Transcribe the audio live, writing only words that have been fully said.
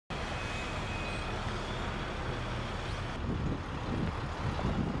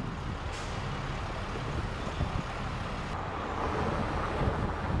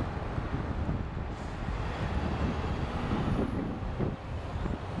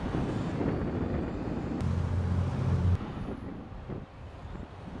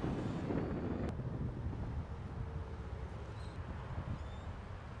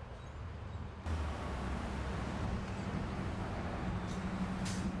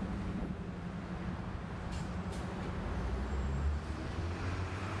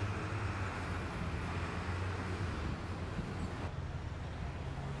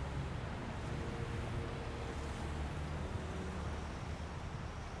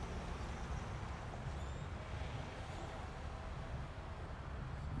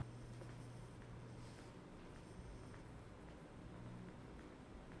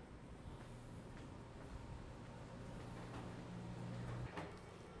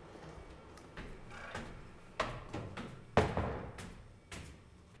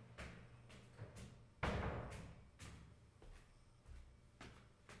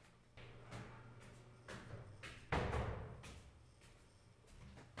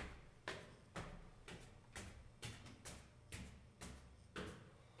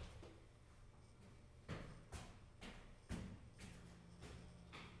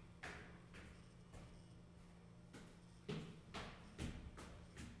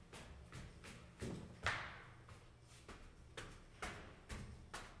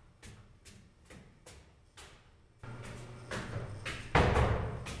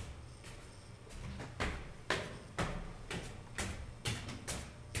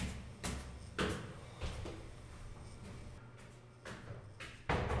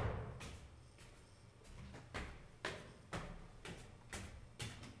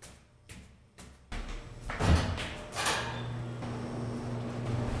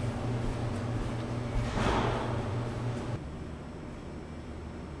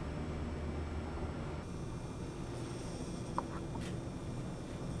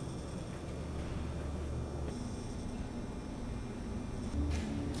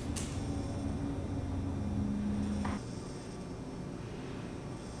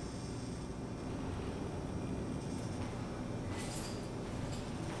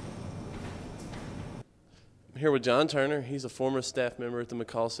here with John Turner. He's a former staff member at the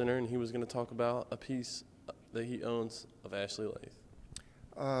McColl Center, and he was going to talk about a piece that he owns of Ashley Lathe.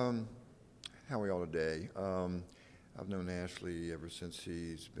 How are we all today? I've known Ashley ever since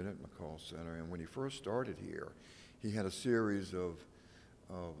he's been at McColl Center, and when he first started here, he had a series of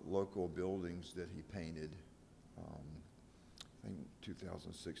local buildings that he painted, I think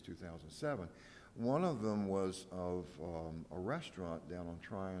 2006, 2007. One of them was of a restaurant down on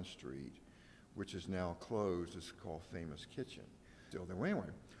Tryon Street, which is now closed. It's called Famous Kitchen. Still there. Well, anyway,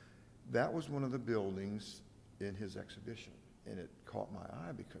 that was one of the buildings in his exhibition, and it caught my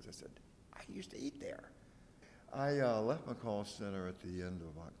eye because I said, I used to eat there. I left McColl Center at the end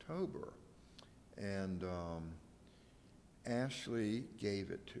of October, and Ashley gave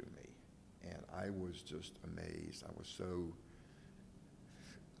it to me, and I was just amazed. I was so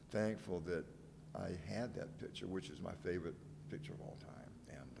thankful that I had that picture, which is my favorite picture of all time.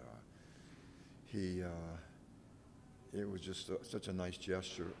 And it was just such a nice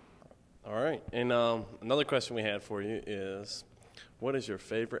gesture. All right, and another question we had for you is, what is your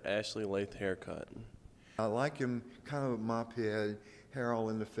favorite Ashley Lathe haircut? I like him kind of mop head, hair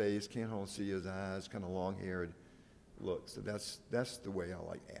all in the face, can't hardly see his eyes, kind of long-haired look. So that's the way I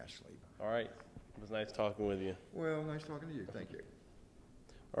like Ashley. All right, it was nice talking with you. Well, nice talking to you. Thank you.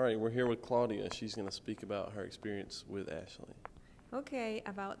 All right, we're here with Claudia. She's going to speak about her experience with Ashley. Okay,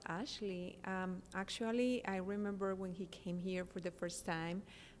 about Ashley. Actually, I remember when he came here for the first time,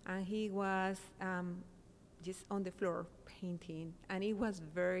 and he was just on the floor painting, and it was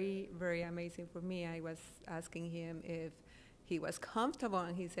very, very amazing for me. I was asking him if he was comfortable,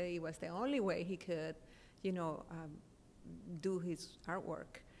 and he said it was the only way he could, do his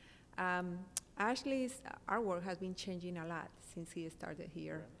artwork. Ashley's artwork has been changing a lot since he started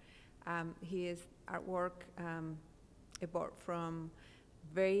here. His artwork evolved from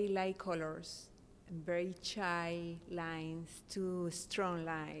very light colors and very shy lines to strong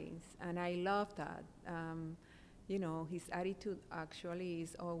lines, and I love that. His attitude actually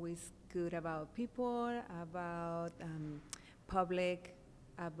is always good about people, about public,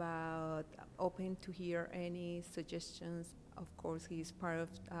 about open to hear any suggestions. Of course, he's part of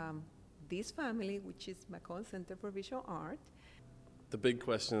this family, which is McColl Center for Visual Art. The big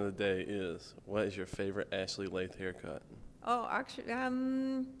question of the day is, what is your favorite Ashley Lathe haircut? Oh, actually,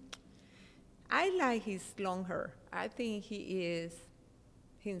 I like his long hair. I think he is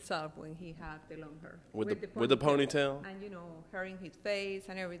himself when he has the long hair. With the ponytail? And, hair in his face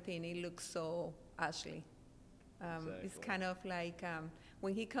and everything, it looks so Ashley. Exactly. It's kind of like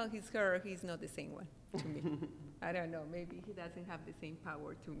when he cuts his hair, he's not the same one to me. I don't know, maybe he doesn't have the same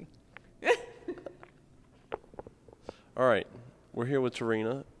power to me. All right, we're here with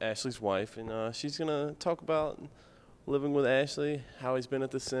Tarina, Ashley's wife, and she's going to talk about living with Ashley, how he's been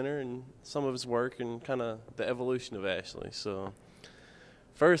at the center, and some of his work, and kind of the evolution of Ashley. So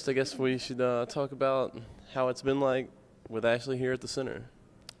first, I guess we should talk about how it's been like with Ashley here at the center.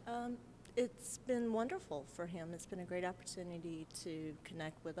 It's been wonderful for him. It's been a great opportunity to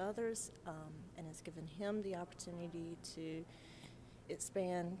connect with others, and it's given him the opportunity to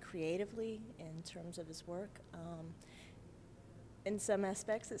expand creatively in terms of his work. In some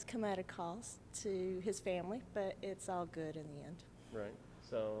aspects, it's come at a cost to his family, but it's all good in the end. Right.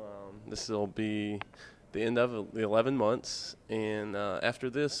 So this will be the end of the 11 months, and after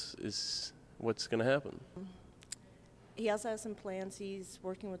this is what's going to happen. He also has some plans. He's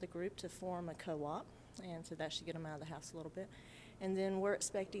working with a group to form a co-op, and so that should get him out of the house a little bit. And then we're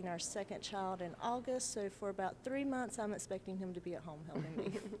expecting our second child in August, so for about 3 months, I'm expecting him to be at home helping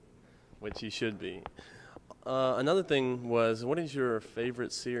me. Which he should be. Another thing was, what is your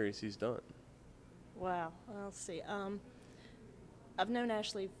favorite series he's done? Wow. Well, let's see. I've known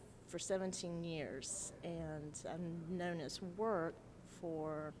Ashley for 17 years, and I've known his work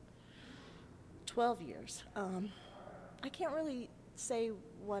for 12 years. I can't really say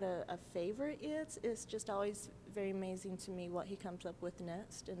what a favorite is. It's just always very amazing to me what he comes up with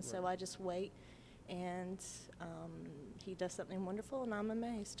next, and so I just wait, and he does something wonderful, and I'm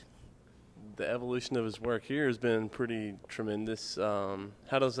amazed. The evolution of his work here has been pretty tremendous.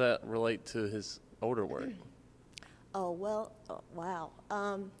 How does that relate to his older work? Oh, well, wow.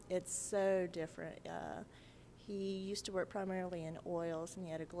 It's so different. He used to work primarily in oils, and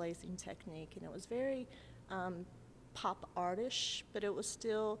he had a glazing technique, and it was very pop artish, but it was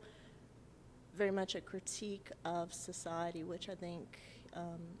still very much a critique of society, which I think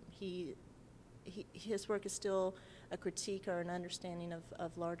his work is still a critique or an understanding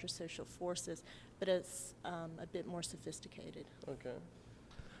of larger social forces, but it's a bit more sophisticated. Okay.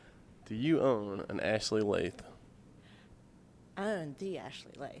 Do you own an Ashley Lathe? own the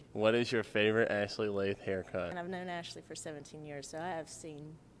Ashley Lathe. What is your favorite Ashley Lathe haircut? And I've known Ashley for 17 years, so I have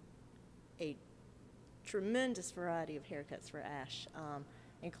seen a tremendous variety of haircuts for Ash,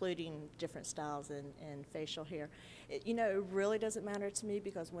 including different styles and facial hair. It really doesn't matter to me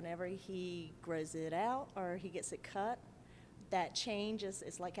because whenever he grows it out or he gets it cut, that change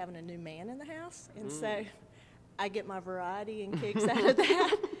is like having a new man in the house. And so I get my variety and kicks out of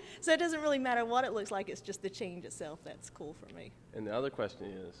that. So it doesn't really matter what it looks like, it's just the change itself that's cool for me. And the other question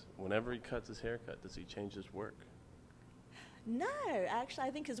is, whenever he cuts his haircut, does he change his work? No, actually,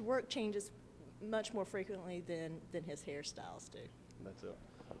 I think his work changes much more frequently than his hairstyles do. That's it.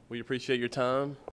 We appreciate your time.